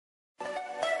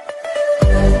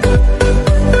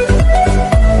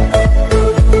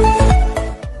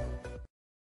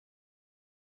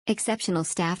Exceptional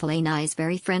staff. LA nice,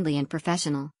 very friendly and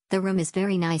professional. The room is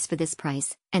very nice for this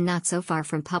price, and not so far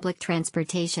from public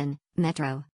transportation,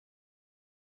 metro.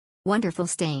 Wonderful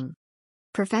staying.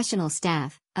 Professional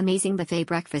staff, amazing buffet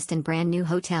breakfast and brand new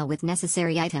hotel with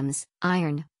necessary items,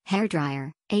 iron,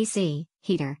 hairdryer, AC,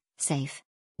 heater, safe.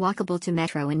 Walkable to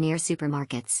metro and near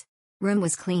supermarkets. Room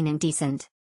was clean and decent.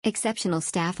 Exceptional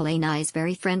staff. LA nice,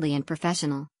 very friendly and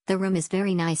professional. The room is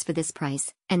very nice for this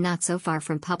price, and not so far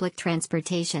from public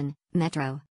transportation,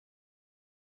 metro.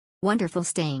 Wonderful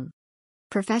staying.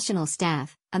 Professional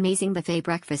staff, amazing buffet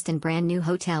breakfast and brand new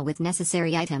hotel with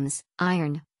necessary items,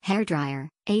 iron, hairdryer,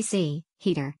 AC,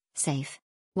 heater, safe.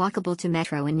 Walkable to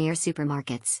metro and near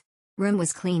supermarkets. Room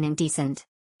was clean and decent.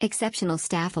 Exceptional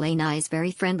staff. LA nice,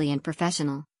 very friendly and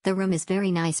professional. The room is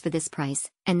very nice for this price,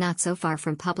 and not so far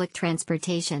from public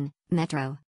transportation,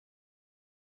 metro.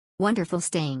 Wonderful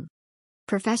staying.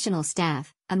 Professional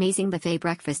staff, amazing buffet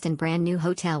breakfast and brand new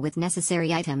hotel with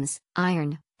necessary items,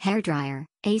 iron, hairdryer,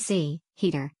 AC,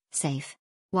 heater, safe.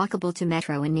 Walkable to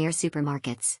metro and near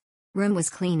supermarkets. Room was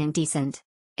clean and decent.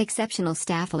 Exceptional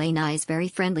staff. LA nice, very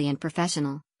friendly and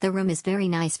professional. The room is very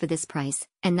nice for this price,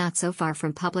 and not so far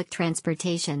from public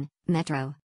transportation,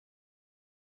 metro.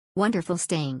 Wonderful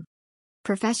staying.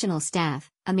 Professional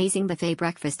staff, amazing buffet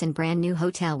breakfast and brand new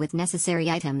hotel with necessary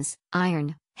items,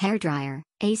 iron, hairdryer,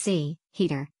 AC,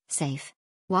 heater, safe.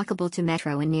 Walkable to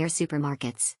metro and near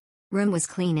supermarkets. Room was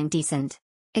clean and decent.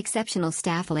 Exceptional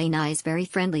staff. LA nice, very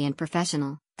friendly and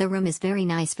professional. The room is very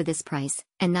nice for this price,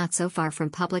 and not so far from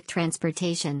public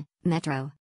transportation,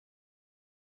 metro.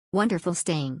 Wonderful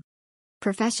staying.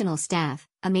 Professional staff,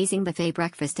 amazing buffet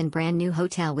breakfast and brand new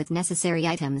hotel with necessary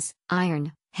items,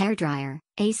 iron, hairdryer,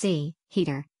 AC,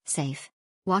 heater, safe.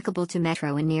 Walkable to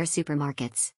metro and near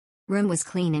supermarkets. Room was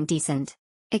clean and decent.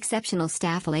 Exceptional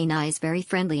staff. LA nice, very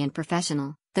friendly and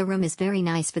professional. The room is very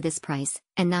nice for this price,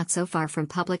 and not so far from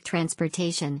public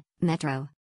transportation, metro.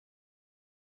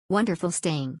 Wonderful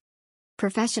staying.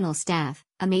 Professional staff,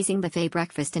 amazing buffet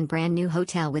breakfast and brand new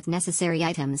hotel with necessary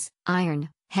items, iron,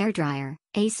 hairdryer,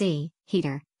 AC,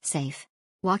 heater, safe.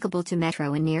 Walkable to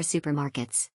metro and near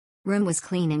supermarkets. Room was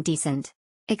clean and decent.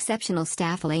 Exceptional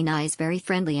staff. LA nice, very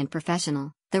friendly and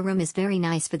professional. The room is very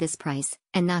nice for this price,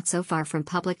 and not so far from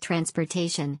public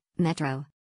transportation, metro.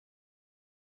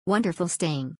 Wonderful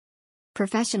staying.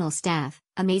 Professional staff,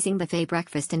 amazing buffet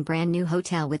breakfast and brand new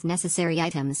hotel with necessary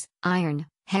items, iron,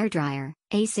 hairdryer,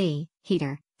 AC,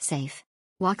 heater, safe.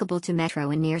 Walkable to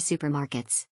metro and near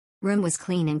supermarkets. Room was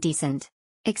clean and decent.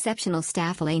 Exceptional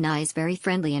staff. LA nice, very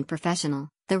friendly and professional.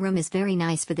 The room is very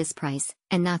nice for this price,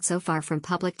 and not so far from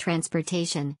public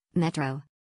transportation, metro.